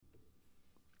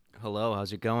Hello,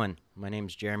 how's it going? My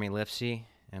name's Jeremy Lifsey,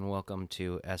 and welcome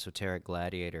to Esoteric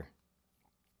Gladiator.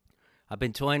 I've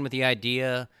been toying with the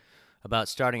idea about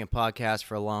starting a podcast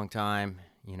for a long time,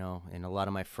 and a lot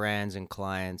of my friends and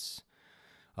clients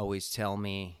always tell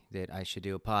me that I should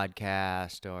do a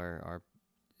podcast or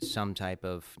some type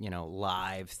of,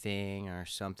 live thing or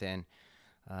something,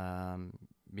 um,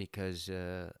 because,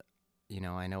 I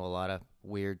know a lot of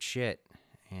weird shit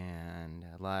and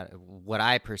a lot of what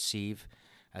I perceive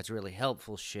as really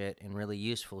helpful shit and really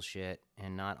useful shit,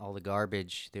 and not all the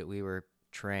garbage that we were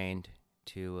trained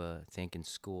to think in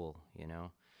school.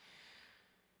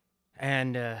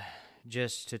 And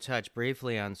just to touch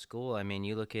briefly on school, I mean,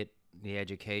 you look at the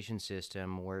education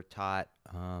system, we're taught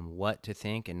what to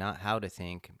think and not how to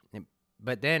think.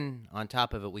 But then on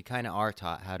top of it, we kind of are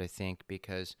taught how to think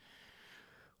because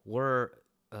we're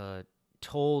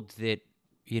told that,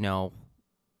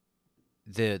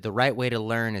 the right way to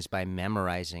learn is by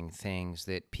memorizing things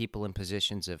that people in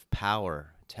positions of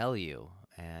power tell you.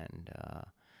 And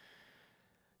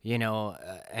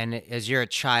as you're a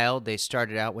child, they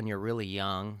started out when you're really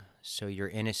young, so you're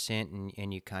innocent,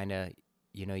 and you kind of,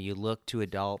 you look to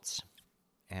adults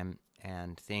and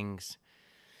things,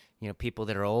 people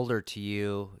that are older to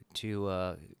you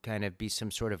to kind of be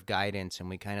some sort of guidance, and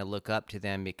we kind of look up to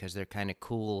them because they're kind of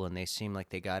cool and they seem like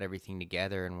they got everything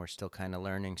together, and we're still kind of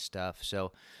learning stuff.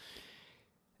 So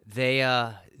they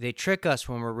trick us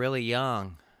when we're really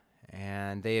young,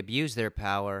 and they abuse their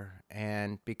power.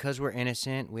 And because we're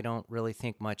innocent, we don't really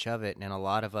think much of it, and a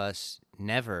lot of us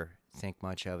never think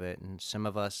much of it. And some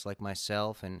of us, like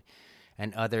myself and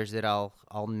others that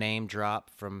I'll name drop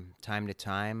from time to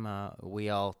time, we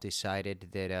all decided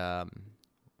that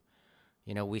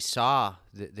we saw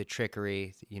the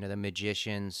trickery, the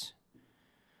magicians,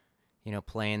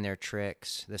 playing their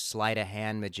tricks, the sleight of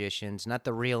hand magicians, not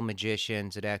the real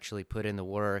magicians that actually put in the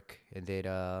work,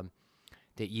 that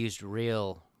used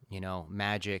real,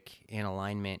 magic in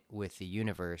alignment with the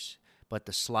universe, but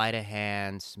the sleight of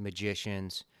hands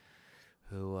magicians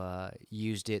who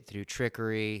used it through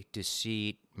trickery,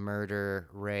 deceit, murder,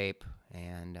 rape,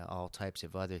 and all types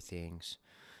of other things.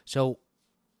 So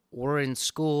we're in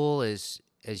school as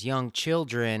young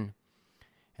children,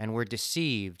 and we're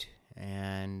deceived,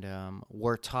 and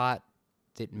we're taught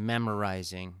that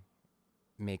memorizing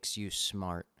makes you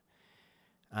smart.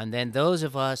 And then those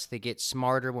of us that get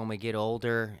smarter when we get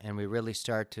older and we really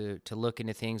start to look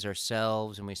into things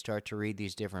ourselves, and we start to read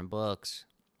these different books,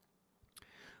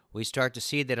 we start to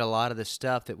see that a lot of the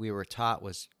stuff that we were taught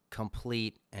was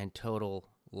complete and total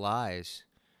lies,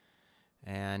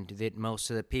 and that most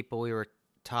of the people we were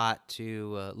taught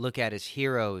to look at as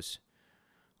heroes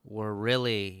were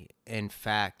really, in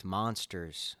fact,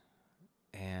 monsters,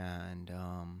 and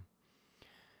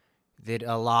that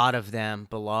a lot of them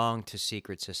belonged to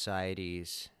secret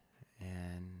societies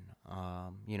and,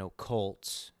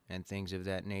 cults and things of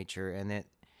that nature, and that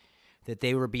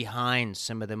they were behind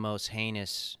some of the most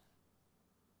heinous,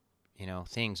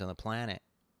 things on the planet.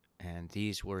 And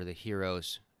these were the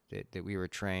heroes that we were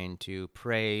trained to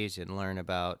praise and learn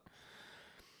about.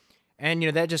 And,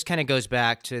 that just kind of goes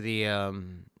back to the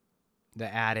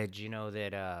adage,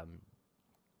 that,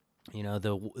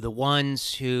 the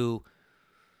ones who,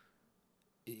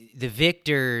 the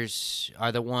victors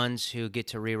are the ones who get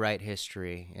to rewrite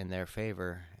history in their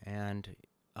favor. And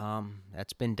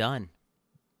that's been done.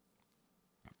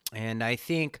 And I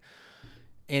think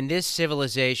in this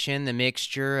civilization, the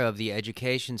mixture of the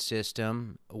education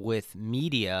system with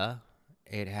media,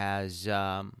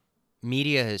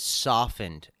 media has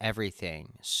softened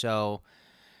everything. So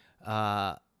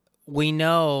we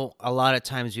know a lot of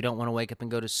times we don't want to wake up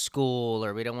and go to school,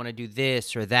 or we don't want to do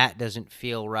this or that doesn't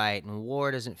feel right, and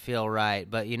war doesn't feel right.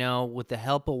 But, with the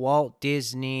help of Walt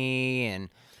Disney and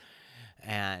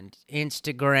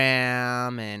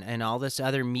Instagram and all this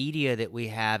other media that we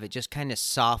have, it just kind of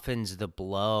softens the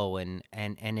blow, and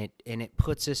it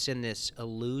puts us in this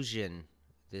illusion,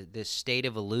 this state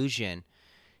of illusion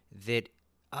that,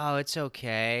 oh, it's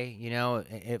okay,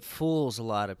 it fools a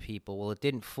lot of people. Well, it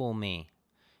didn't fool me,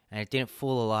 and it didn't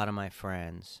fool a lot of my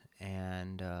friends,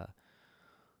 and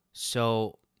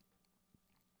so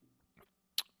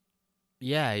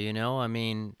yeah, I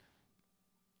mean,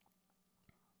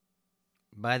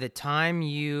 by the time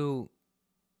you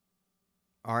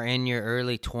are in your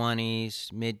early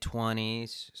 20s, mid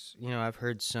 20s, I've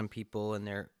heard some people in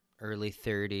their early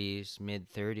 30s,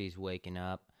 mid 30s waking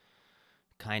up,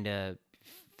 kind of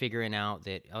figuring out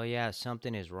that, oh yeah,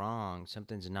 something is wrong,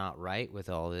 something's not right with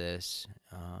all this.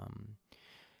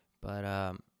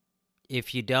 But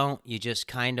if you don't, you just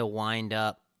kind of wind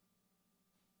up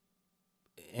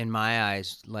in my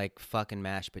eyes, like fucking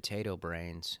mashed potato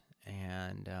brains.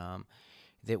 And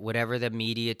that whatever the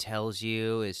media tells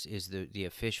you is the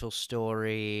official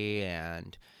story,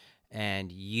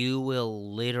 and you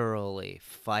will literally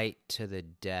fight to the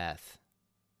death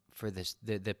for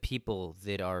the people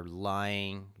that are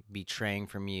lying, betraying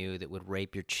from you, that would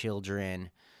rape your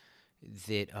children,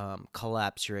 that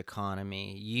collapse your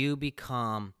economy. You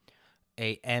become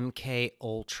a MK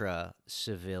Ultra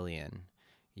civilian.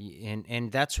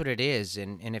 And that's what it is.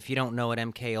 And if you don't know what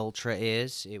MK Ultra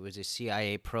is, it was a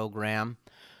CIA program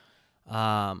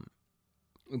that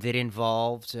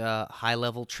involved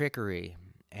high-level trickery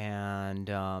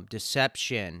and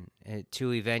deception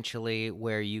to eventually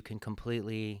where you can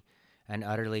completely and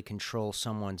utterly control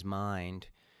someone's mind.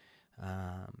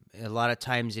 A lot of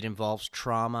times it involves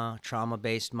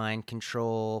trauma-based mind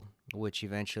control, which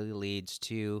eventually leads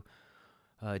to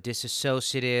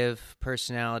dissociative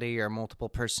personality or multiple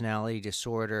personality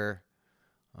disorder.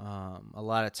 A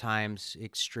lot of times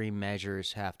extreme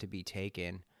measures have to be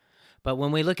taken. But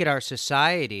when we look at our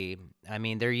society, I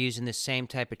mean, they're using the same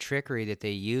type of trickery that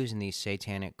they use in these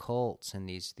satanic cults and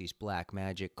these black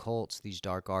magic cults, these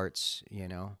dark arts,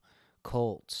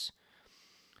 cults.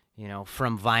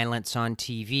 From violence on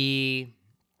TV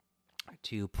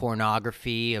to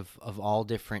pornography of all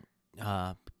different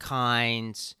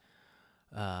kinds,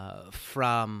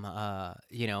 from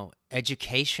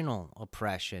educational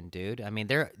oppression, dude. I mean,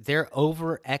 they're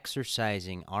over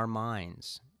exercising our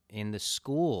minds in the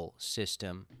school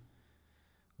system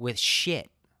with shit.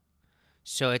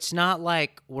 So it's not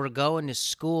like we're going to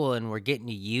school and we're getting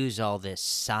to use all this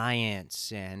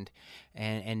science and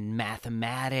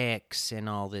mathematics and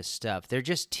all this stuff. They're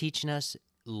just teaching us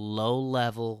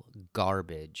low-level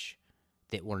garbage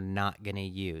that we're not going to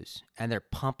use. And they're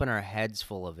pumping our heads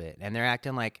full of it. And they're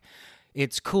acting like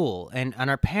it's cool. And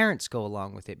our parents go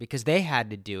along with it because they had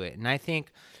to do it. And I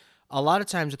think a lot of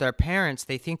times with our parents,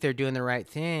 they think they're doing the right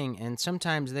thing. And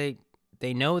sometimes they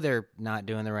know they're not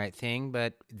doing the right thing,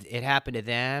 but it happened to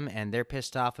them and they're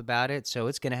pissed off about it. So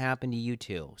it's going to happen to you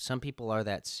too. Some people are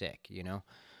that sick,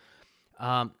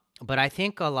 But I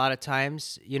think a lot of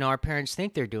times, our parents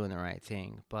think they're doing the right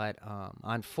thing. But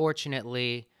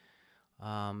unfortunately,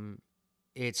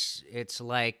 it's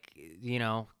like,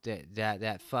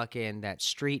 that fucking, that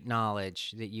street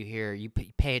knowledge that you hear, you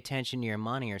pay attention to your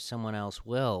money or someone else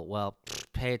will. Well,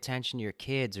 pay attention to your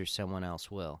kids or someone else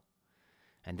will.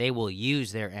 And they will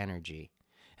use their energy.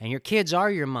 And your kids are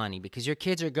your money because your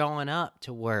kids are going up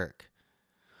to work.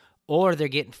 Or they're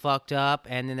getting fucked up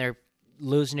and then they're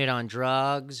losing it on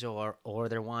drugs or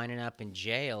they're winding up in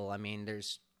jail. I mean,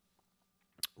 there's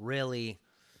really...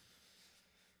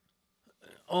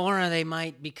 Or they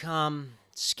might become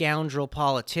scoundrel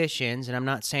politicians. And I'm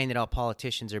not saying that all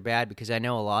politicians are bad because I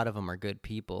know a lot of them are good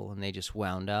people and they just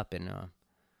wound up in a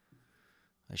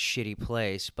shitty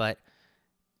place. But...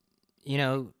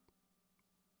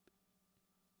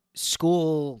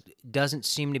 school doesn't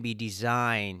seem to be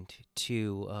designed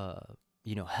to,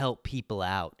 help people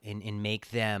out and make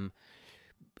them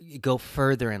go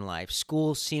further in life.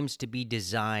 School seems to be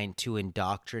designed to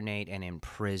indoctrinate and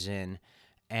imprison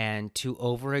and to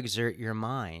overexert your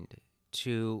mind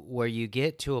to where you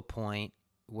get to a point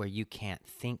where you can't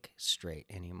think straight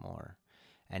anymore.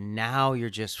 And now you're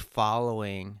just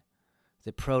following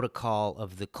the protocol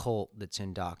of the cult that's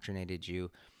indoctrinated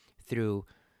you through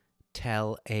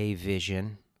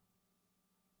television.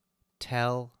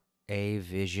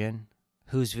 Television.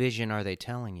 Whose vision are they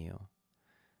telling you?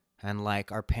 And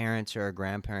like our parents or our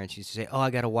grandparents used to say, I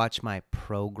got to watch my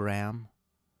program.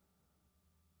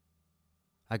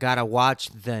 I got to watch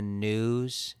the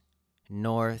news.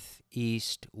 North,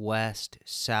 east, west,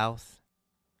 south.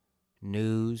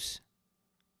 News.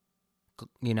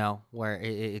 Where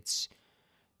it's...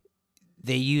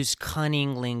 They use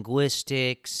cunning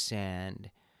linguistics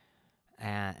and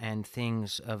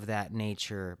things of that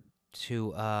nature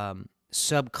to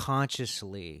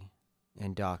subconsciously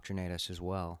indoctrinate us as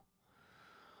well.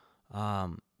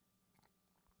 But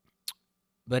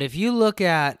if you look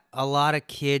at a lot of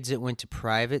kids that went to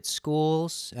private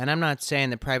schools, and I'm not saying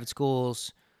that private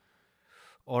schools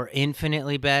are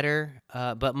infinitely better,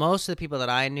 but most of the people that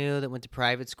I knew that went to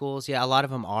private schools, a lot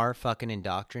of them are fucking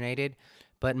indoctrinated.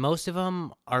 But most of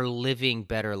them are living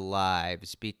better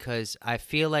lives because I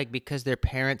feel like because their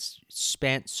parents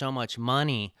spent so much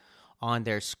money on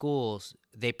their schools,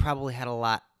 they probably had a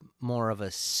lot more of a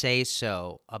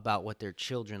say-so about what their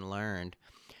children learned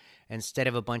instead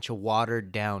of a bunch of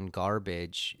watered-down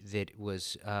garbage that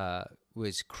was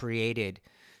created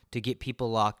to get people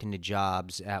locked into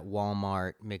jobs at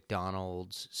Walmart,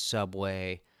 McDonald's,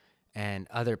 Subway, and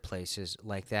other places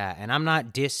like that. And I'm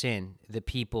not dissing the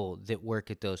people that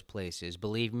work at those places.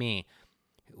 Believe me,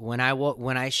 when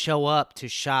I show up to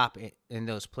shop in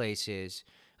those places,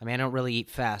 I mean, I don't really eat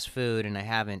fast food, and I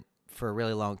haven't for a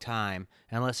really long time,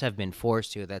 unless I've been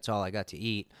forced to. That's all I got to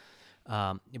eat.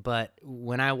 But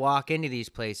when I walk into these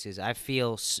places, I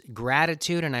feel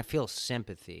gratitude and I feel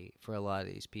sympathy for a lot of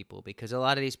these people, because a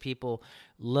lot of these people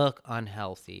look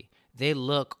unhealthy. They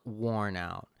look worn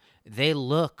out. They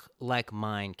look like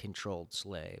mind-controlled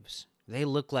slaves. They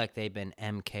look like they've been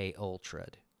MK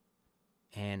Ultra'd.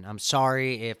 And I'm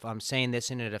sorry if I'm saying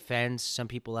this and it offends some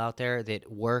people out there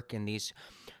that work in these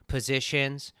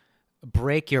positions.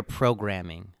 Break your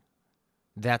programming.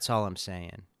 That's all I'm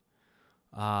saying.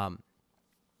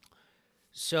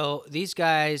 So these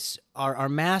guys are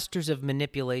masters of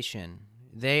manipulation.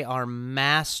 They are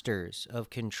masters of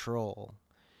control.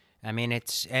 I mean,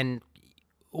 and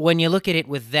when you look at it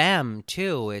with them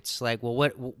too, it's like, well,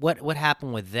 what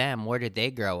happened with them? Where did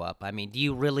they grow up? I mean, do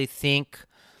you really think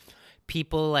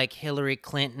people like Hillary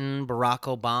Clinton, Barack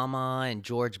Obama, and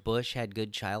George Bush had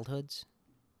good childhoods?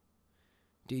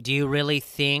 Do you really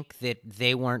think that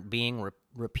they weren't being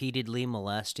repeatedly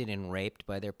molested and raped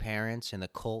by their parents and the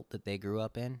cult that they grew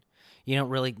up in? You don't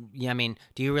really, I mean,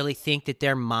 do you really think that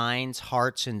their minds,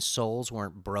 hearts, and souls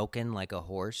weren't broken like a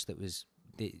horse that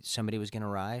somebody was going to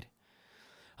ride?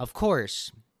 Of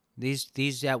course,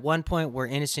 these at one point were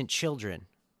innocent children,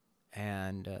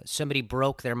 and somebody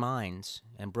broke their minds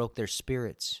and broke their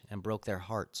spirits and broke their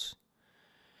hearts.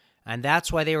 And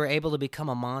that's why they were able to become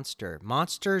a monster.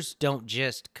 Monsters don't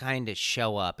just kind of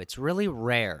show up. It's really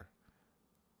rare.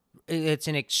 It's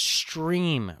an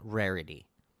extreme rarity.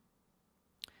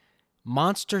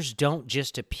 Monsters don't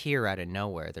just appear out of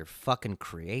nowhere. They're fucking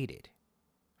created,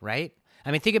 right?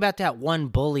 I mean, think about that one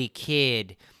bully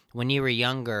kid when you were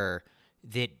younger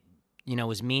that,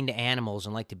 was mean to animals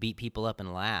and liked to beat people up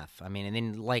and laugh. I mean, and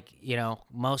then,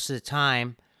 most of the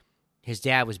time, his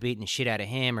dad was beating the shit out of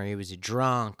him, or he was a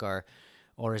drunk, or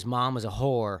his mom was a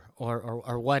whore,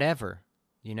 or whatever,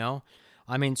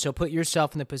 I mean, so put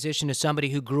yourself in the position of somebody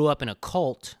who grew up in a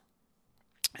cult,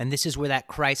 and this is where that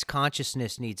Christ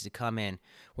consciousness needs to come in,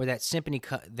 where that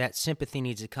sympathy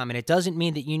needs to come in. It doesn't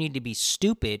mean that you need to be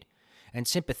stupid and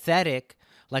sympathetic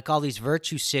like all these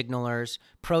virtue signalers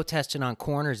protesting on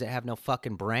corners that have no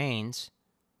fucking brains,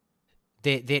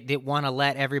 that want to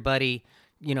let everybody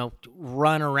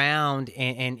run around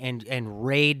and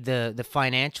raid the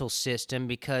financial system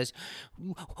because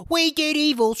we did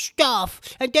evil stuff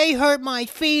and they hurt my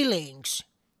feelings.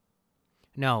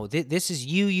 No, this is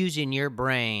you using your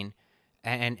brain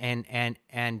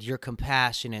and your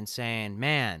compassion and saying,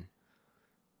 man,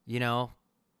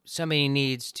 somebody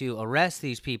needs to arrest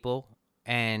these people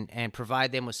and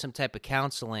provide them with some type of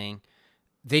counseling.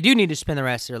 They do need to spend the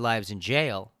rest of their lives in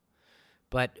jail,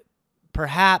 but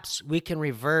perhaps we can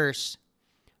reverse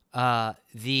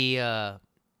the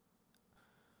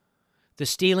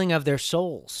stealing of their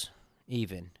souls,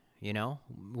 even,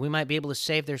 We might be able to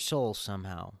save their souls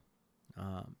somehow.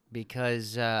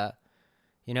 Because,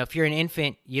 if you're an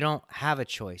infant, you don't have a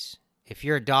choice. If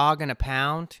you're a dog in a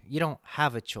pound, you don't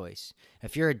have a choice.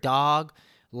 If you're a dog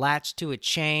latched to a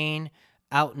chain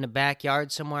out in the backyard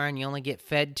somewhere and you only get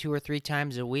fed 2 or 3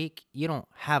 times a week, you don't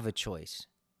have a choice.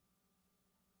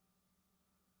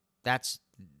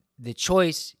 The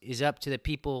choice is up to the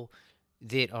people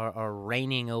that are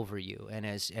reigning over you. And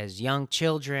as young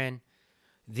children,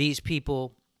 these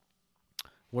people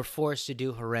were forced to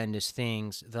do horrendous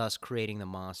things, thus creating the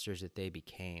monsters that they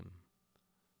became.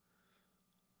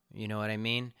 You know what I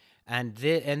mean? And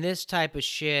this type of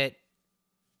shit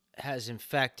has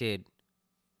infected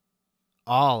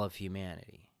all of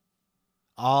humanity.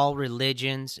 All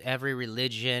religions, every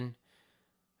religion.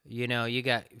 You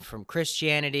got from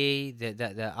Christianity,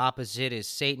 the opposite is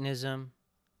Satanism.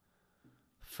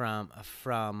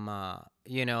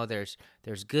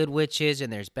 There's good witches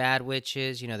and there's bad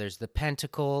witches. There's the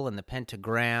pentacle and the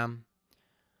pentagram.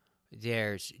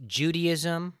 There's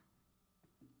Judaism,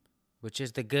 which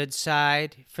is the good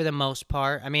side for the most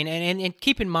part. I mean, and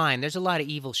keep in mind, there's a lot of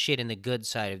evil shit in the good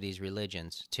side of these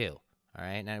religions too. All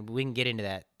right, now we can get into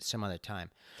that some other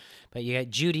time. But you got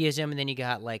Judaism, and then you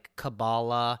got like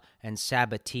Kabbalah and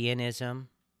Sabbateanism,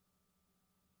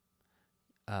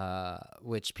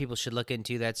 which people should look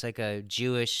into. That's like a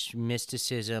Jewish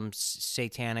mysticism,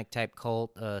 satanic type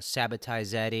cult, Sabbatai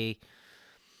Zetti,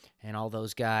 and all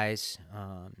those guys.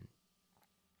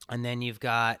 And then you've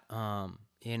got,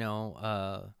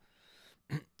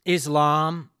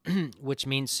 Islam, which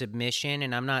means submission.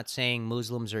 And I'm not saying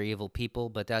Muslims are evil people,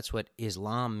 but that's what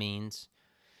Islam means.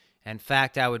 In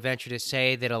fact, I would venture to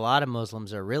say that a lot of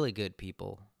Muslims are really good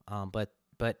people. But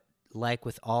like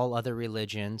with all other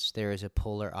religions, there is a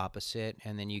polar opposite,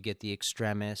 and then you get the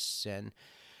extremists and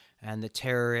the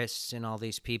terrorists and all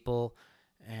these people,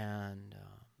 and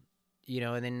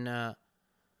and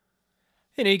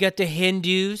then you got the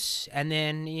Hindus, and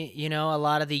then a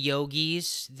lot of the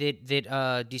yogis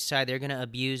that decide they're going to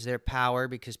abuse their power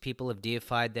because people have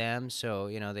deified them. So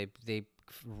they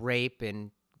rape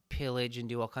and pillage and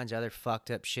do all kinds of other fucked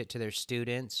up shit to their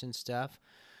students and stuff.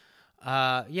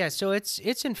 So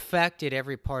it's infected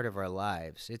every part of our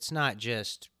lives. It's not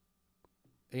just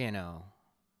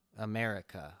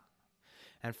America.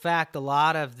 In fact, a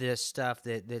lot of this stuff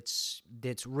that's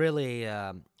really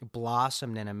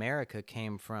blossomed in America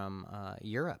came from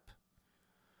Europe.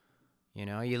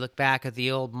 You look back at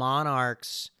the old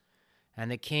monarchs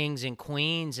and the kings and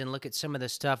queens and look at some of the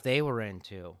stuff they were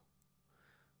into.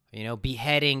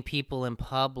 Beheading people in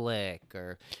public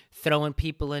or throwing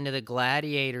people into the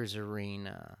gladiators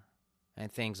arena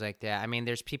and things like that. I mean,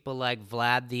 there's people like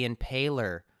Vlad the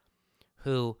Impaler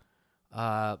who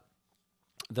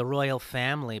the royal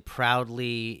family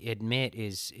proudly admit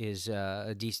is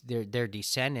they're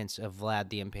descendants of Vlad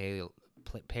the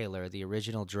Impaler, the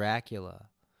original Dracula.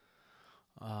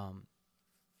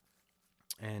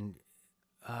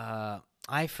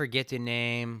 I forget the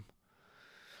name.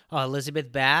 Oh,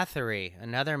 Elizabeth Bathory,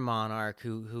 another monarch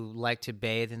who liked to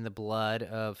bathe in the blood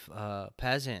of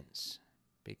peasants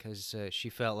because she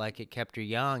felt like it kept her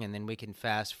young. And then we can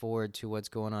fast forward to what's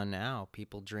going on now.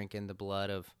 People drinking the blood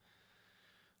of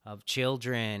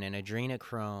children and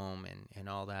adrenochrome and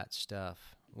all that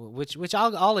stuff, which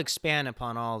I'll expand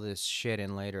upon all this shit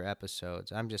in later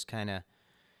episodes. I'm just kind of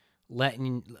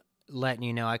letting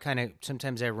you know.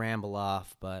 Sometimes I ramble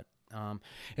off, but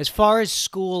as far as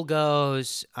school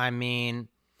goes, I mean,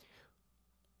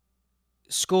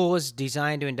 school was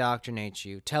designed to indoctrinate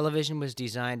you. Television was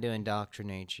designed to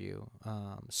indoctrinate you.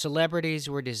 Celebrities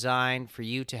were designed for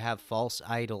you to have false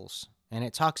idols. And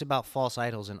it talks about false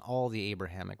idols in all the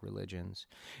Abrahamic religions.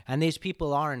 And these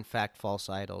people are, in fact, false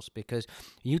idols because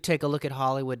you take a look at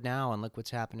Hollywood now and look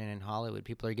what's happening in Hollywood.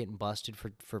 People are getting busted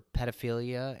for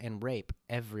pedophilia and rape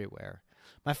everywhere.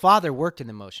 My father worked in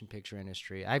the motion picture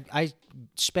industry. I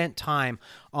spent time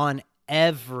on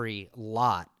every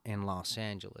lot in Los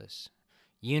Angeles.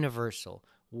 Universal,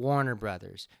 Warner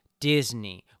Brothers,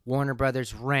 Disney, Warner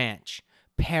Brothers Ranch,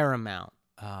 Paramount,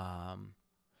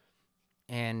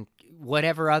 and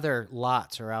whatever other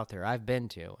lots are out there I've been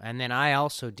to. And then I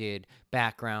also did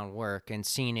background work and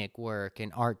scenic work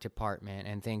and art department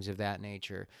and things of that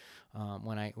nature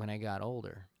when I got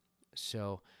older.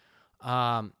 So,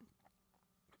 yeah,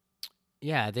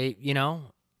 they,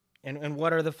 and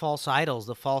what are the false idols?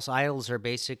 The false idols are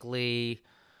basically,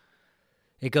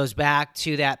 it goes back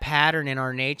to that pattern in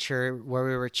our nature where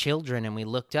we were children and we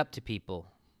looked up to people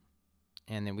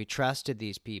and then we trusted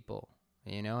these people.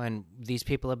 And these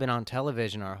people have been on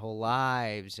television our whole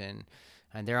lives, and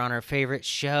they're on our favorite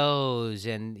shows,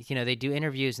 and, they do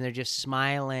interviews, and they're just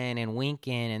smiling and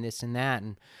winking and this and that.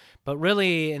 But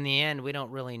really, in the end, we don't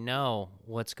really know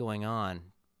what's going on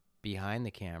behind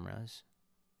the cameras.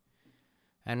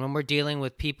 And when we're dealing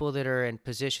with people that are in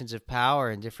positions of power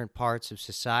in different parts of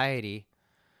society,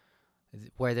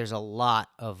 where there's a lot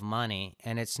of money,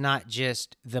 and it's not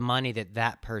just the money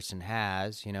that person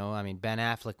has. I mean, Ben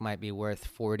Affleck might be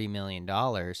worth $40 million,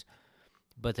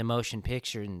 but the motion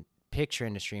picture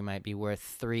industry might be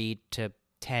worth $3 to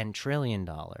 $10 trillion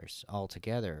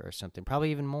altogether or something,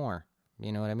 probably even more.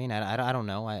 You know what I mean? I don't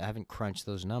know. I haven't crunched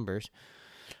those numbers.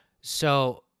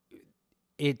 So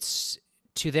it's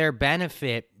to their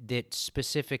benefit that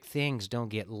specific things don't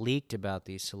get leaked about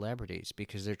these celebrities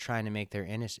because they're trying to make their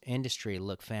industry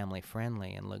look family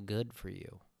friendly and look good for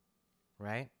you,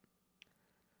 right?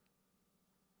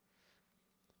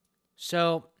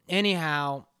 So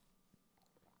anyhow,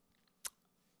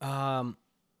 I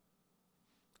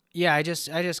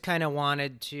just kind of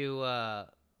wanted to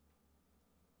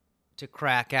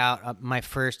crack out my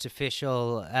first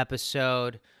official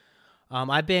episode.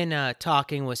 I've been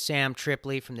talking with Sam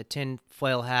Tripoli from the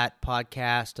Tinfoil Hat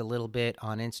podcast a little bit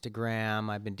on Instagram.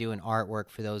 I've been doing artwork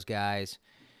for those guys.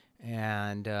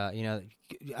 And,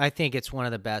 I think it's one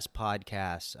of the best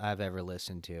podcasts I've ever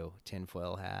listened to,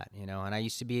 Tinfoil Hat. And I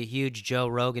used to be a huge Joe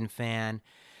Rogan fan.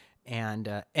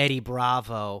 And Eddie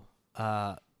Bravo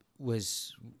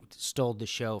stole the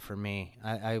show for me.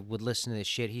 I would listen to this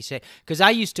shit he said, because I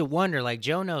used to wonder, like,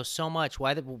 Joe knows so much.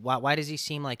 Why does he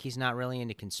seem like he's not really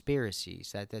into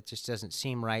conspiracies? That just doesn't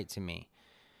seem right to me.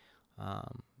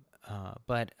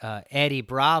 But Eddie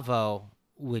Bravo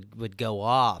would go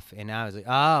off, and I was like,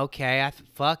 oh, okay,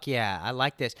 fuck yeah, I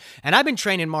like this. And I've been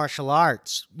training martial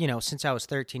arts, since I was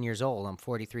 13 years old. I'm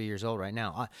 43 years old right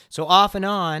now. So off and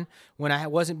on, when I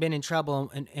wasn't been in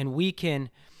trouble, and we can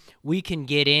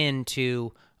get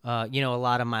into a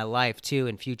lot of my life too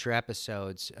in future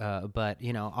episodes. But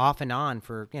off and on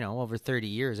for over 30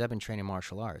 years, I've been training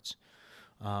martial arts,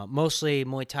 mostly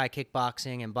Muay Thai,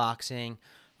 kickboxing, and boxing.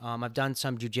 I've done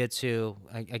some jiu-jitsu.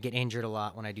 I get injured a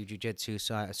lot when I do jiu-jitsu,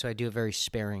 so I do it very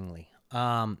sparingly.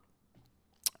 But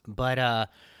the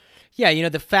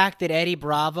fact that Eddie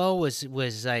Bravo was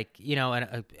like,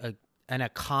 an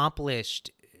accomplished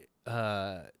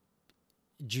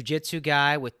jiu-jitsu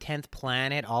guy with 10th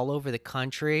Planet all over the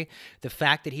country, the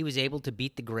fact that he was able to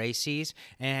beat the Gracies,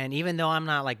 and even though I'm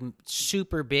not like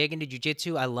super big into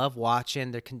jiu-jitsu, I love watching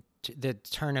the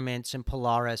tournaments and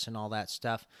Polaris and all that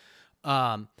stuff.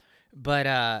 But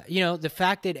the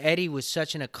fact that Eddie was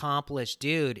such an accomplished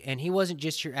dude, and he wasn't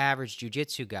just your average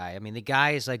jiu-jitsu guy. I mean, the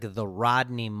guy is like the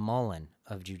Rodney Mullen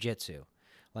of jiu-jitsu.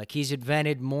 Like, he's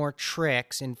invented more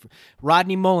tricks. And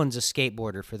Rodney Mullen's a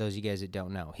skateboarder, for those of you guys that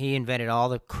don't know. He invented all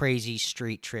the crazy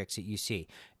street tricks that you see.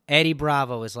 Eddie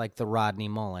Bravo is like the Rodney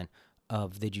Mullen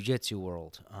of the jiu-jitsu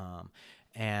world.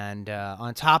 And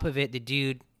on top of it, the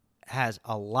dude has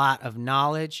a lot of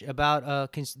knowledge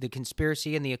about the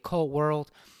conspiracy and the occult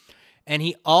world, and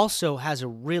he also has a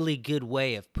really good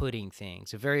way of putting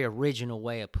things, a very original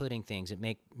way of putting things that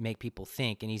make people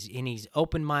think. And he's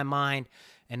opened my mind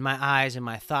and my eyes and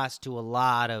my thoughts to a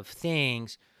lot of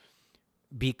things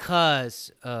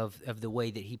because of the way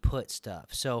that he put stuff.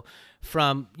 So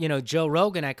from Joe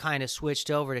Rogan, I kind of switched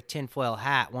over to Tinfoil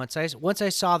Hat once I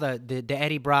saw the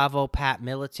Eddie Bravo Pat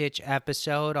Miletich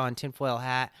episode on Tinfoil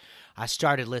Hat. I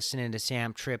started listening to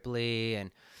Sam Tripoli,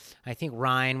 and I think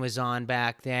Ryan was on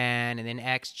back then, and then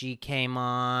XG came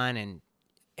on, and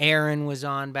Aaron was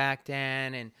on back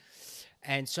then,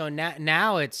 and so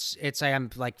now it's like I'm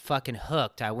like fucking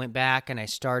hooked. I went back and I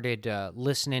started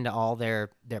listening to all their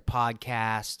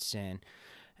podcasts, and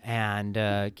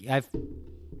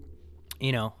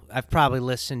I've probably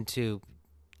listened to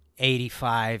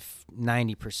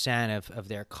 85-90% of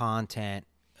their content.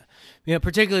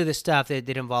 Particularly the stuff that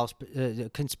involves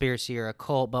conspiracy or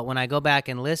occult. But when I go back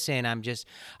and listen, I'm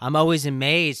always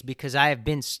amazed because I have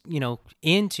been,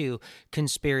 into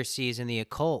conspiracies and the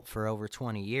occult for over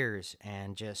 20 years,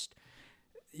 and just,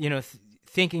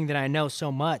 thinking that I know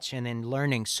so much, and then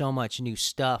learning so much new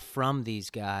stuff from these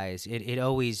guys.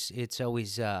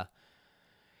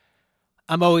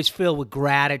 I'm always filled with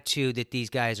gratitude that these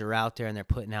guys are out there and they're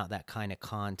putting out that kind of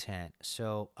content.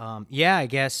 So, I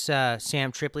guess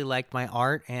Sam Tripoli liked my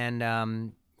art,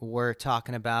 and we're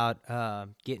talking about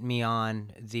getting me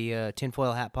on the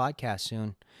Tinfoil Hat podcast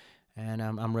soon. And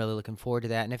I'm really looking forward to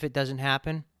that. And if it doesn't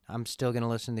happen, I'm still going to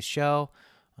listen to the show.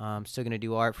 I'm still going to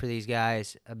do art for these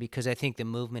guys because I think the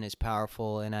movement is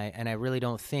powerful, and I really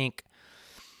don't think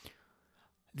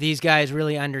these guys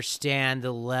really understand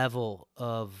the level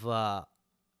of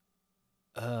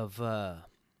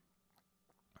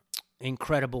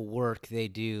incredible work they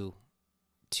do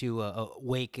to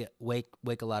wake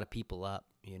a lot of people up.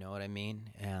 You know what I mean?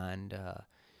 And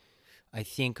I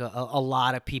think a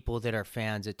lot of people that are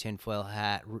fans of Tinfoil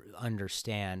Hat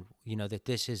understand, that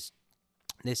this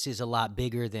is a lot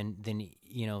bigger than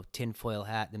Tinfoil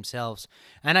Hat themselves.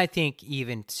 And I think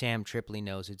even Sam Tripoli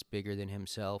knows it's bigger than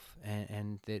himself,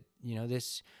 and that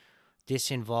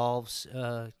this involves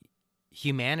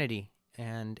humanity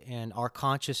and our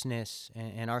consciousness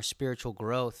and our spiritual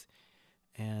growth,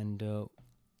 and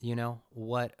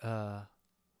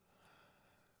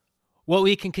what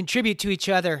we can contribute to each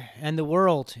other and the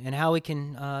world, and how we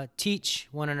can teach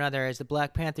one another, as the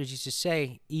Black Panthers used to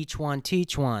say, each one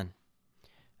teach one.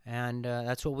 And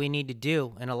that's what we need to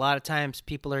do. And a lot of times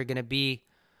people are going to be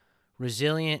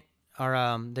resilient, or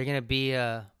they're going to be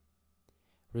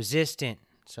resistant.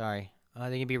 They're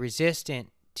going to be resistant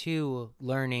to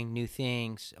learning new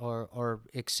things, or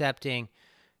accepting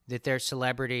that their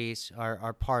celebrities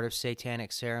are part of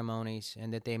satanic ceremonies,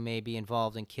 and that they may be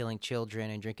involved in killing children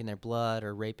and drinking their blood,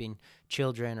 or raping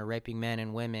children, or raping men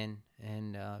and women,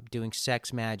 and doing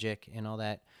sex magic and all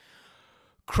that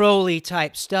Crowley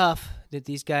type stuff that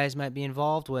these guys might be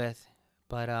involved with.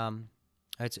 But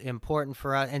it's important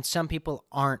for us, and some people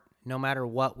aren't. No matter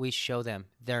what we show them,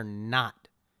 they are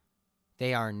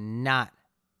not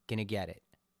gonna get it.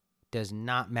 Does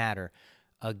not matter.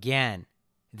 Again,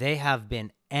 they have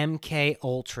been MK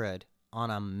Ultra'd on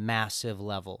a massive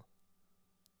level.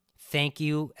 Thank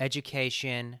you,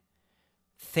 education.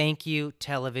 Thank you,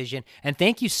 television. And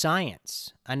thank you,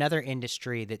 science. Another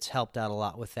industry that's helped out a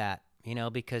lot with that.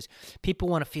 because people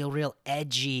want to feel real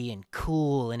edgy and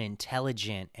cool and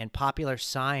intelligent, and popular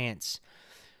science,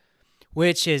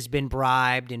 which has been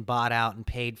bribed and bought out and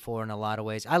paid for in a lot of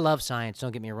ways. I love science,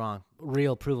 don't get me wrong.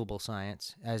 Real provable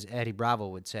science, as Eddie Bravo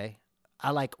would say.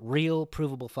 I like real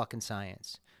provable fucking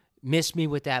science. Miss me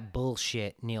with that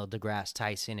bullshit, Neil deGrasse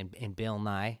Tyson and Bill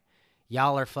Nye.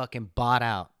 Y'all are fucking bought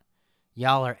out.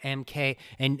 Y'all are MK.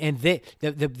 And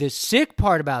the sick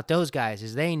part about those guys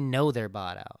is they know they're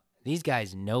bought out. These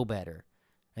guys know better,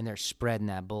 and they're spreading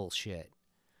that bullshit.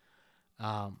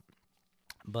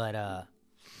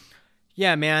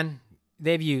 Yeah, man,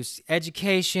 they've used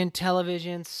education,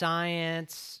 television,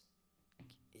 science,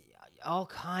 all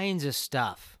kinds of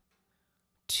stuff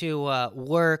to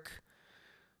work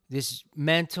this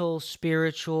mental,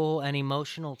 spiritual, and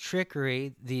emotional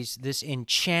trickery, this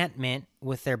enchantment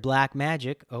with their black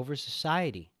magic over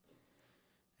society.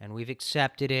 And we've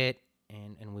accepted it,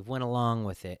 and we've went along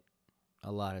with it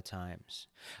a lot of times.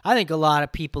 I think a lot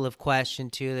of people have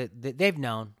questioned, too, that they've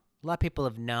known. A lot of people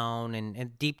have known,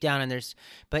 and deep down in there's,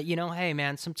 but hey,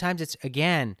 man, sometimes it's,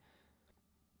 again,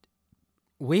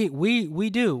 we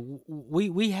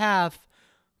have,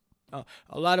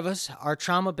 a lot of us are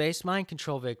trauma-based mind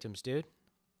control victims, dude.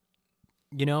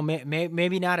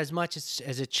 Maybe not as much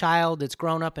as a child that's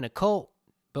grown up in a cult,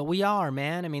 but we are,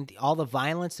 man. I mean, all the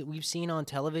violence that we've seen on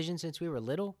television since we were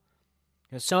little.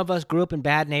 Some of us grew up in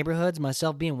bad neighborhoods,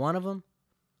 myself being one of them.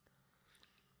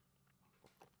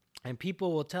 And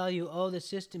people will tell you, oh, the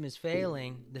system is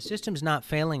failing. The system's not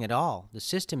failing at all. The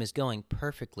system is going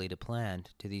perfectly to plan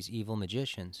to these evil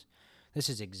magicians. This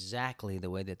is exactly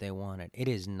the way that they want it. It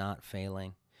is not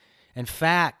failing. In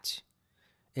fact,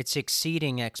 it's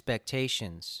exceeding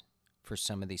expectations for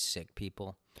some of these sick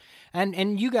people.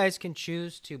 And you guys can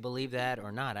choose to believe that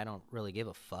or not. I don't really give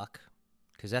a fuck,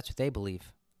 because that's what they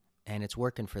believe, and it's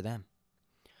working for them.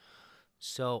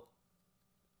 So,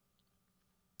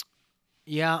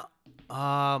 yeah,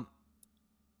 I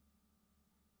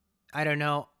don't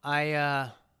know.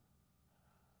 I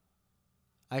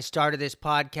started this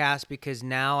podcast because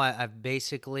now I've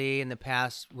basically, in the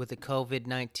past with the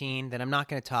COVID-19, that I'm not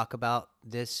going to talk about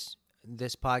this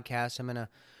podcast. I'm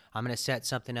gonna set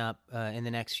something up in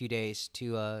the next few days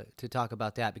to talk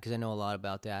about that, because I know a lot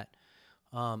about that.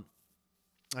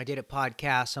 I did a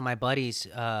podcast on my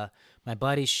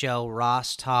buddy's show,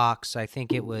 Ross Talks. I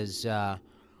think it was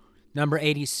number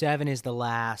 87 is the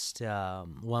last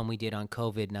one we did on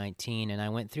COVID-19, and I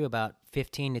went through about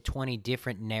 15 to 20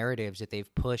 different narratives that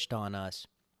they've pushed on us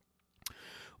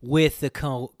with the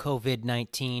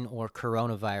COVID-19 or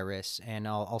coronavirus. And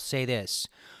I'll say this.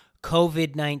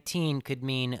 COVID-19 could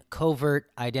mean covert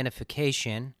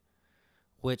identification,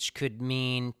 which could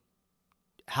mean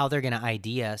how they're going to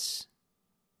ID us,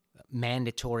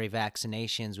 mandatory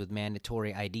vaccinations with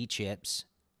mandatory ID chips.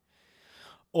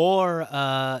 Or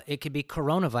it could be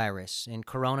coronavirus, and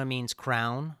corona means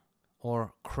crown,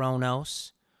 or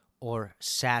Kronos, or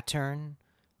Saturn,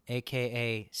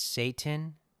 a.k.a.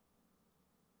 Satan.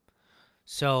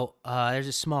 So there's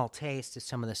a small taste of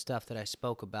some of the stuff that I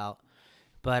spoke about.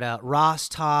 But Ross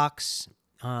Talks,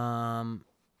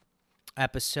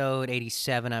 episode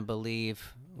 87, I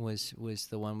believe, was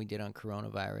the one we did on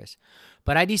coronavirus.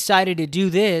 But I decided to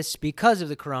do this because of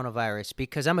the coronavirus,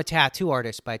 because I'm a tattoo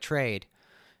artist by trade.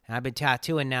 And I've been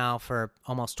tattooing now for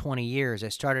almost 20 years. I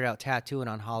started out tattooing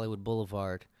on Hollywood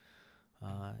Boulevard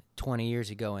 20 years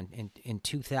ago in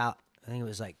 2000. I think it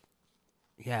was like,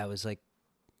 it was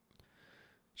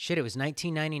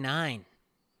 1999.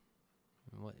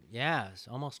 Yeah, it's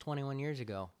almost 21 years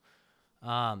ago.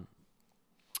 And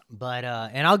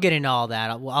I'll get into all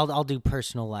that. I'll do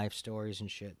personal life stories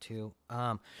and shit too.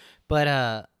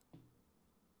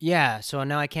 Yeah, so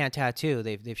now I can't tattoo.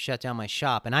 They've shut down my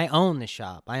shop, and I own the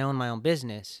shop. I own my own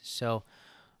business. So,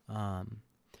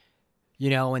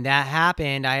 when that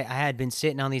happened, I had been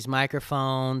sitting on these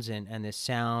microphones and this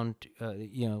sound,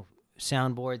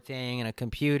 soundboard thing and a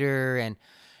computer,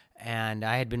 and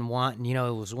I had been wanting, it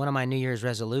was one of my New Year's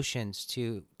resolutions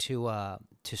to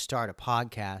start a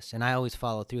podcast, and I always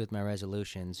follow through with my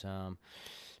resolutions.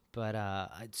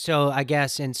 So I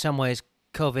guess in some ways,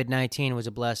 COVID-19 was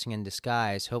a blessing in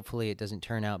disguise. Hopefully it doesn't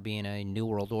turn out being a New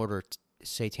World Order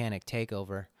satanic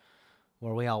takeover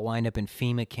where we all wind up in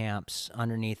FEMA camps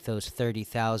underneath those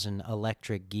 30,000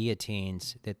 electric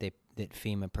guillotines that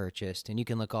FEMA purchased. And you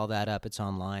can look all that up. It's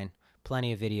online.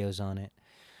 Plenty of videos on it.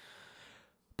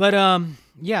 But,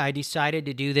 I decided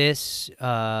to do this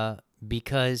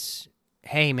because,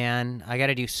 hey, man, I got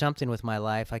to do something with my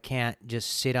life. I can't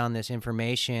just sit on this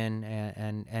information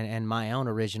and my own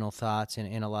original thoughts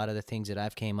and a lot of the things that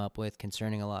I've came up with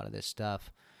concerning a lot of this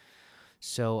stuff.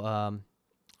 So,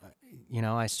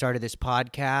 I started this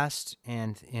podcast,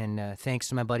 and thanks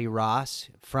to my buddy Ross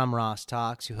from Ross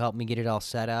Talks, who helped me get it all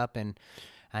set up,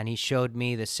 and he showed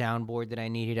me the soundboard that I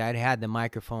needed. I'd had the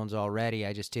microphones already.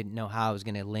 I just didn't know how I was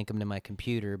going to link them to my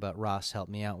computer, but Ross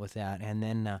helped me out with that. And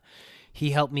then he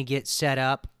helped me get set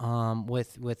up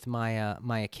with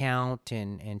my account,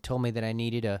 and told me that I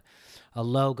needed a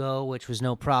logo, which was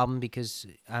no problem because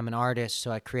I'm an artist,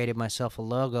 so I created myself a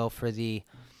logo for the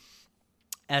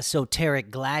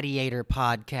Esoteric Gladiator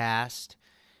podcast.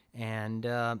 And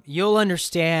you'll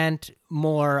understand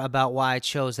more about why I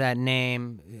chose that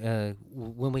name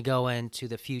when we go into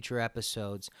the future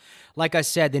episodes. Like I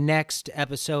said, the next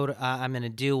episode I'm going to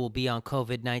do will be on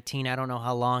COVID-19. I don't know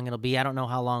how long it'll be. I don't know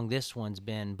how long this one's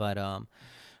been, but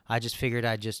I just figured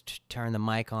I'd just turn the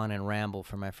mic on and ramble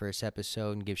for my first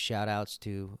episode and give shout-outs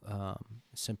to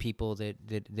some people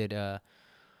that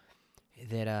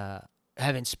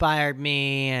have inspired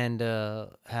me and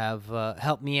have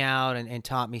helped me out and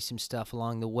taught me some stuff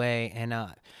along the way. And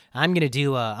I'm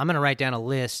gonna write down a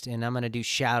list, and I'm gonna do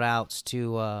shout outs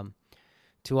to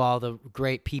all the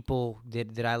great people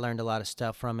that I learned a lot of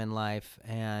stuff from in life,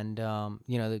 and the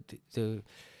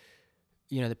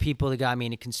people that got me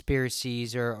into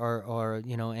conspiracies or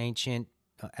ancient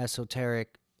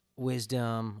esoteric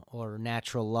wisdom or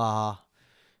natural law,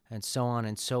 and so on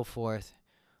and so forth.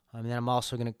 And then I'm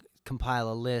also gonna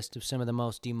compile a list of some of the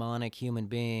most demonic human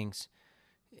beings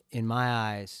in my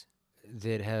eyes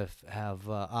that have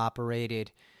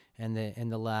operated in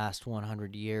the last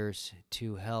 100 years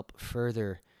to help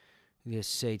further this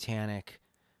satanic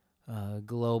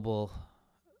global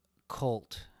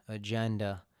cult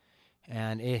agenda.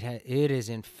 And it has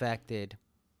infected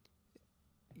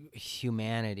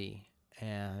humanity,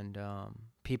 and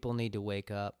people need to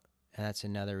wake up. And that's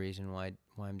another reason why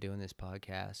I'm doing this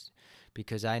podcast,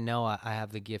 because I know I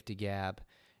have the gift of gab,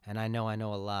 and I know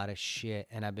a lot of shit,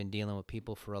 and I've been dealing with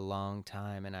people for a long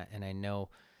time, and I know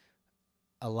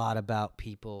a lot about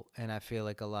people, and I feel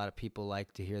like a lot of people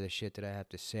like to hear the shit that I have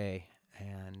to say.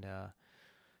 And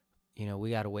we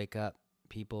got to wake up,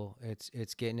 people.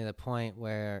 It's getting to the point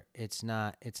where it's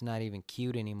not even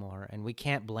cute anymore, and we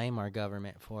can't blame our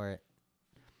government for it,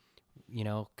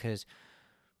 because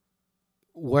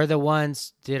we're the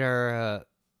ones that are,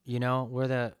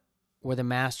 we're the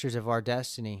masters of our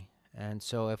destiny. And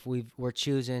so if we're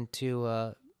choosing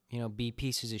to, be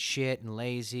pieces of shit and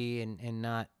lazy and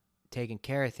not taking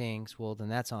care of things, well, then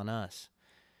that's on us,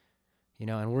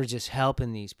 and we're just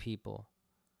helping these people.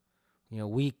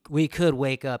 We could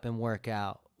wake up and work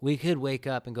out. We could wake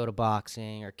up and go to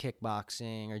boxing or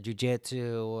kickboxing or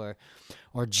jiu-jitsu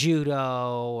or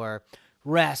judo or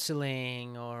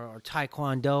wrestling or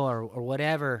taekwondo or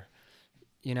whatever.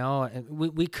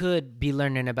 We could be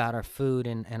learning about our food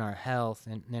and our health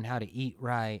and how to eat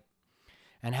right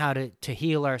and how to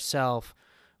heal ourselves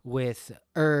with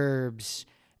herbs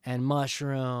and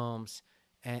mushrooms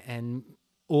and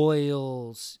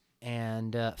oils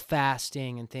and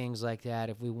fasting and things like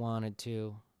that if we wanted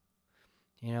to.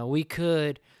 We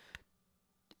could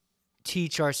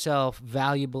teach ourselves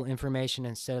valuable information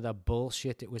instead of the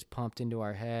bullshit that was pumped into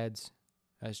our heads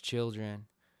as children.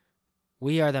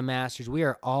 We are the masters. We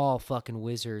are all fucking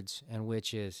wizards and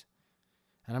witches.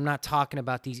 And I'm not talking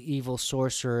about these evil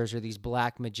sorcerers or these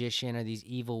black magicians or these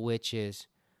evil witches.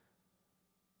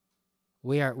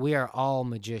 We are all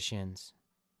magicians.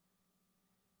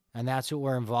 And that's what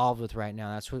we're involved with right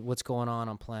now. That's what's going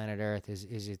on planet Earth is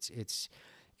it's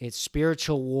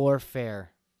spiritual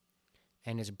warfare.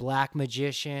 And it's black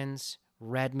magicians,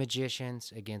 red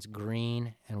magicians against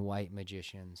green and white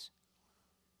magicians.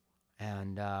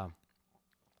 And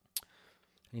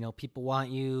people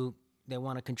they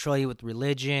want to control you with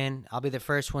religion. I'll be the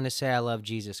first one to say I love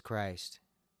Jesus Christ.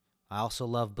 I also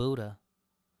love Buddha.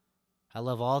 I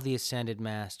love all the ascended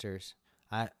masters.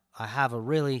 I have a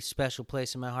really special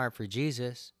place in my heart for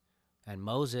Jesus and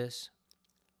Moses.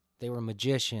 They were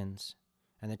magicians,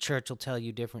 and the church will tell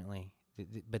you differently,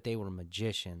 but they were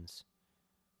magicians.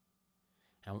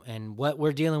 And what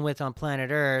we're dealing with on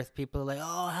planet Earth, people are like,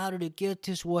 oh, how did it get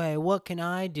this way? What can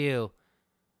I do?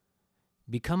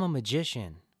 Become a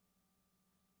magician.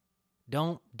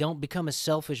 Don't become a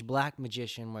selfish black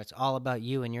magician where it's all about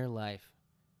you and your life.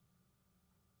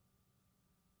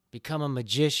 Become a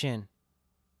magician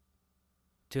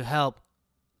to help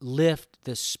lift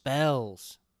the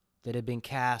spells that have been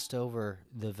cast over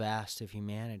the vast of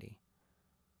humanity.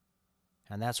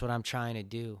 And that's what I'm trying to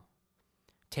do.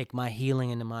 Take my healing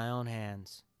into my own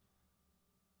hands.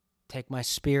 Take my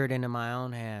spirit into my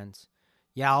own hands.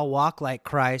 Yeah, I'll walk like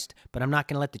Christ, but I'm not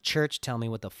going to let the church tell me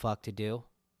what the fuck to do.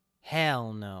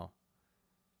 Hell no.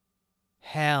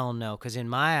 Hell no, because in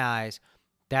my eyes,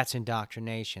 that's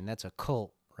indoctrination. That's a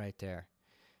cult right there.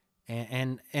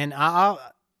 And I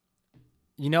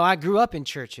grew up in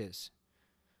churches.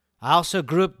 I also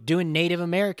grew up doing Native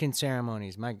American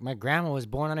ceremonies. My grandma was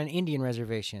born on an Indian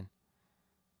reservation.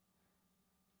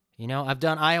 I've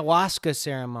done ayahuasca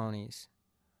ceremonies.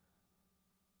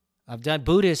 I've done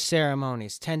Buddhist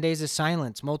ceremonies, 10 days of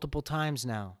silence multiple times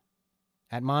now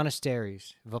at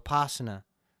monasteries, Vipassana.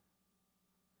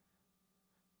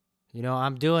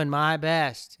 I'm doing my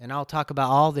best, and I'll talk about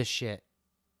all this shit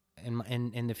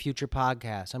in the future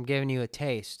podcast. I'm giving you a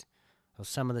taste of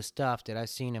some of the stuff that I've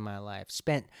seen in my life.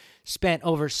 Spent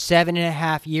over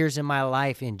 7.5 years in my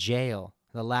life in jail.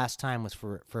 The last time was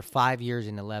for 5 years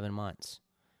and 11 months.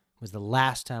 It was the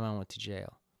last time I went to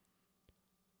jail.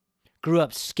 Grew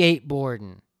up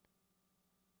skateboarding.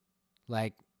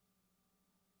 Like,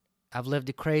 I've lived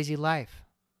a crazy life.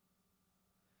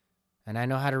 And I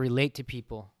know how to relate to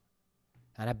people.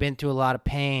 And I've been through a lot of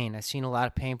pain. I've seen a lot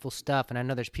of painful stuff. And I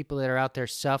know there's people that are out there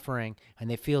suffering and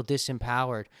they feel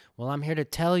disempowered. Well, I'm here to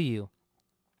tell you,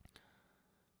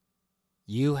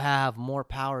 you have more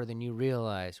power than you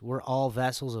realize. We're all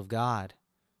vessels of God.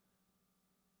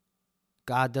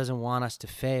 God doesn't want us to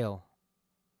fail.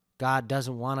 God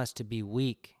doesn't want us to be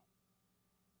weak.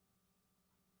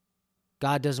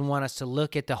 God doesn't want us to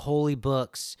look at the holy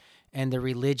books and the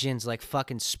religions like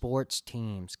fucking sports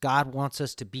teams. God wants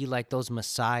us to be like those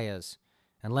messiahs,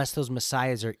 unless those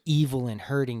messiahs are evil and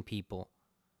hurting people.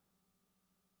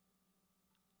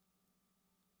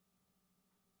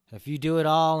 If you do it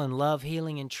all in love,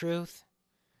 healing, and truth,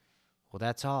 well,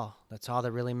 that's all. That's all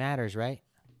that really matters, right?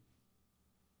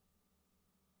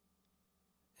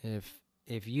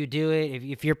 If you do it,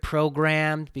 if you're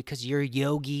programmed because your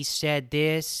yogi said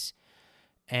this,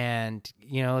 and,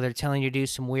 they're telling you to do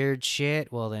some weird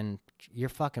shit, well, then you're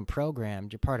fucking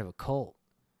programmed. You're part of a cult.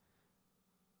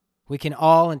 We can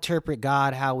all interpret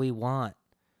God how we want.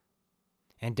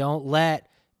 And don't let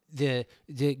the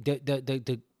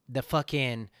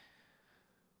fucking,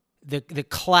 the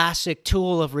classic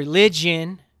tool of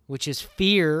religion, which is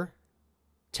fear,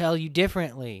 tell you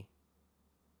differently.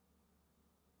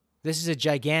 This is a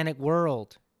gigantic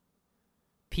world.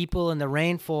 People in the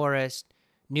rainforest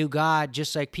knew God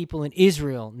just like people in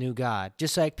Israel knew God,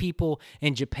 just like people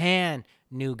in Japan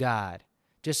knew God,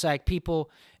 just like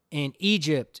people in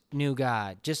Egypt knew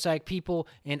God, just like people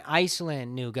in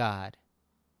Iceland knew God.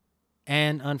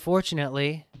 And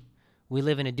unfortunately, we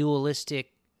live in a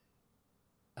dualistic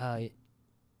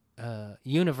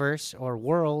universe or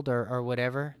world or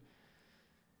whatever,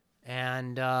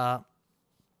 and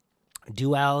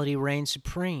duality reigns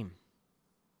supreme.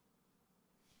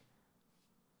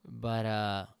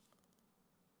 But,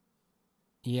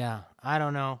 yeah, I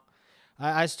don't know.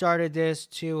 I started this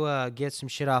to get some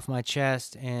shit off my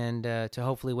chest and to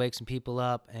hopefully wake some people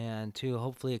up and to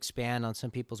hopefully expand on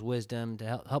some people's wisdom,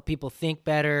 to help people think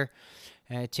better,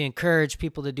 and to encourage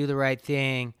people to do the right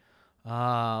thing. We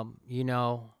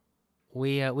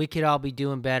could all be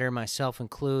doing better, myself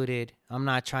included. I'm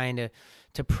not trying to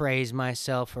praise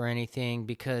myself or anything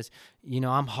because,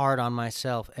 I'm hard on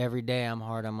myself. Every day I'm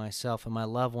hard on myself, and my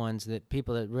loved ones, that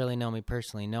people that really know me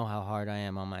personally, know how hard I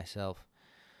am on myself.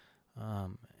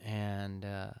 But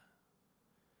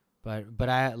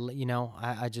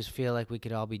I just feel like we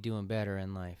could all be doing better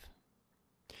in life.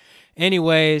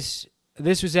 Anyways,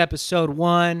 this was episode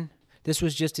 1. This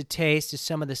was just a taste of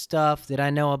some of the stuff that I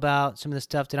know about, some of the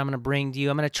stuff that I'm going to bring to you.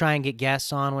 I'm going to try and get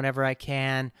guests on whenever I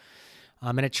can.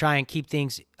 I'm going to try and keep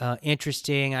things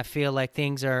interesting. I feel like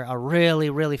things are really,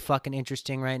 really fucking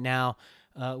interesting right now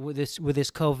with this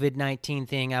COVID-19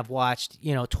 thing. I've watched,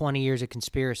 20 years of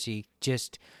conspiracy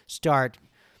just start.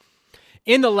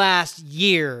 In the last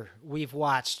year, we've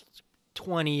watched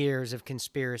 20 years of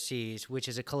conspiracies, which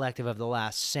is a collective of the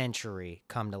last century,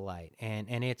 come to light.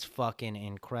 And it's fucking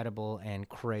incredible and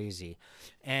crazy.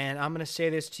 And I'm going to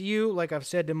say this to you like I've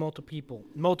said to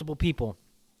multiple people.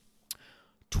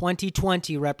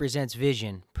 2020 represents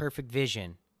vision, perfect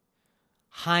vision.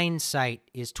 Hindsight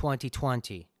is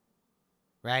 2020,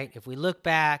 right? If we look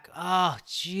back, oh,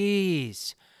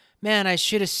 jeez, man, I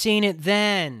should have seen it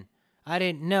then. I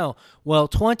didn't know. Well,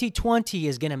 2020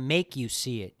 is going to make you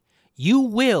see it. You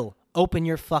will open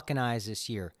your fucking eyes this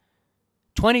year.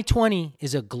 2020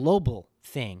 is a global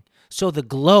thing. So the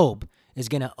globe is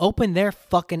going to open their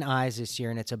fucking eyes this year,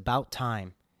 and it's about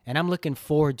time. And I'm looking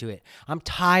forward to it. I'm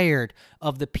tired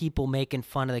of the people making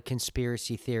fun of the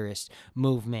conspiracy theorist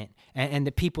movement and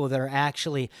the people that are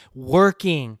actually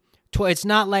working. It's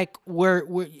not like we're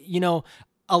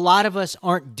a lot of us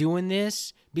aren't doing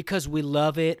this because we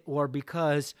love it or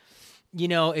because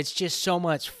it's just so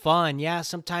much fun. Yeah,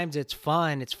 sometimes it's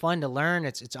fun. It's fun to learn.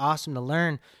 It's awesome to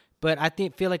learn. But I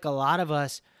feel like a lot of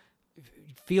us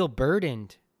feel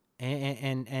burdened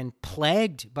and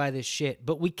plagued by this shit,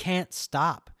 but we can't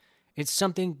stop. It's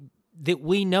something that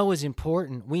we know is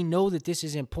important. We know that this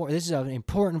is important. This is an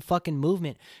important fucking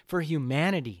movement for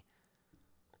humanity.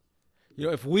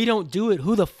 If we don't do it,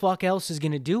 who the fuck else is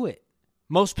going to do it?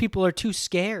 Most people are too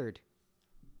scared.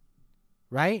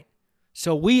 Right?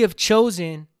 So we have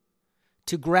chosen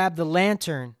to grab the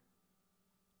lantern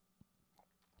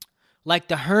like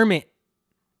the hermit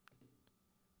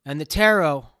and the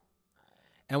tarot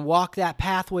and walk that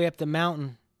pathway up the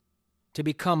mountain to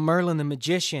become Merlin the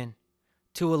magician,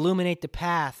 to illuminate the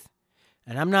path.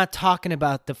 And I'm not talking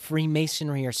about the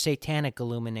Freemasonry or satanic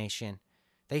illumination.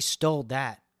 They stole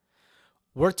that.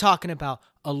 We're talking about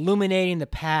illuminating the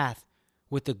path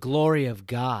with the glory of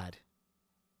God,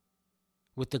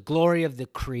 with the glory of the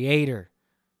Creator,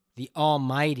 the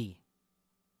Almighty,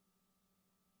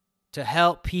 to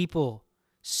help people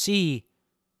see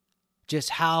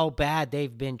just how bad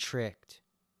they've been tricked.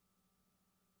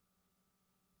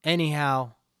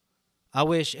 Anyhow, I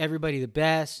wish everybody the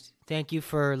best. Thank you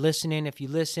for listening. If you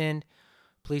listened,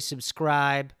 please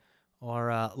subscribe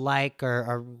or like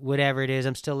or whatever it is.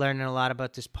 I'm still learning a lot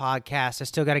about this podcast. I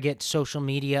still got to get social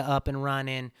media up and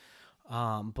running.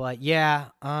 But yeah,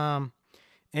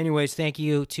 anyways, thank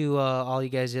you to all you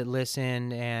guys that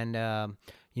listen, and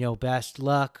best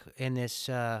luck in this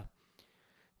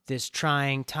this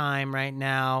trying time right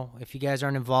now. If you guys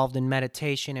aren't involved in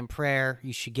meditation and prayer,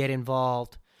 you should get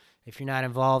involved. If you're not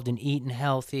involved in eating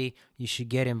healthy, you should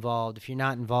get involved. If you're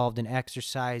not involved in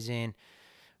exercising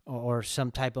or some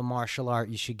type of martial art,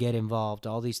 you should get involved.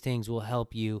 All these things will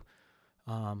help you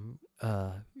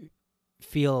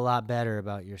feel a lot better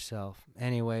about yourself.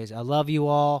 Anyways, I love you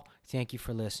all. Thank you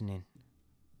for listening.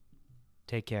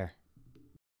 Take care.